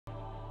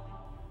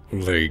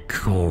They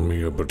call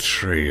me a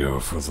betrayer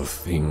for the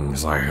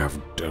things I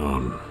have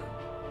done.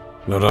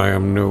 That I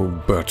am no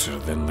better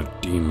than the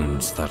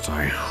demons that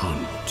I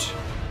hunt.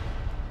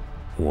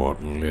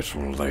 What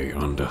little they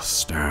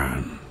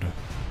understand.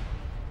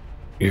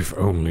 If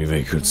only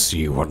they could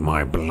see what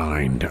my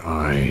blind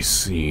eyes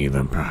see,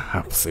 then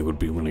perhaps they would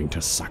be willing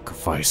to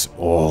sacrifice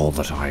all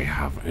that I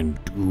have and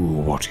do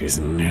what is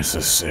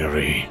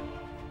necessary.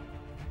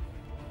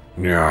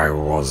 I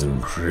was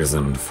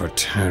imprisoned for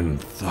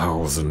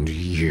 10,000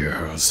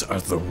 years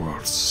as the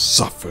world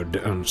suffered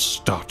and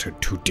started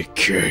to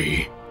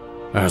decay.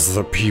 As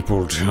the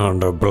people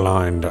turned a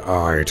blind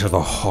eye to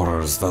the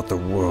horrors that the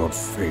world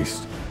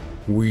faced,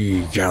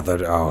 we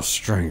gathered our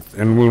strength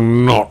and will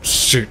not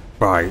sit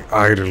by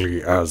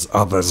idly as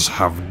others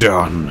have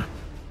done.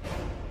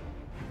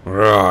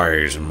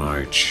 Rise,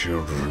 my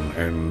children,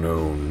 and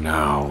know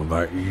now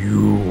that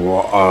you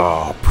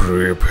are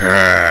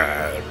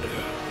prepared.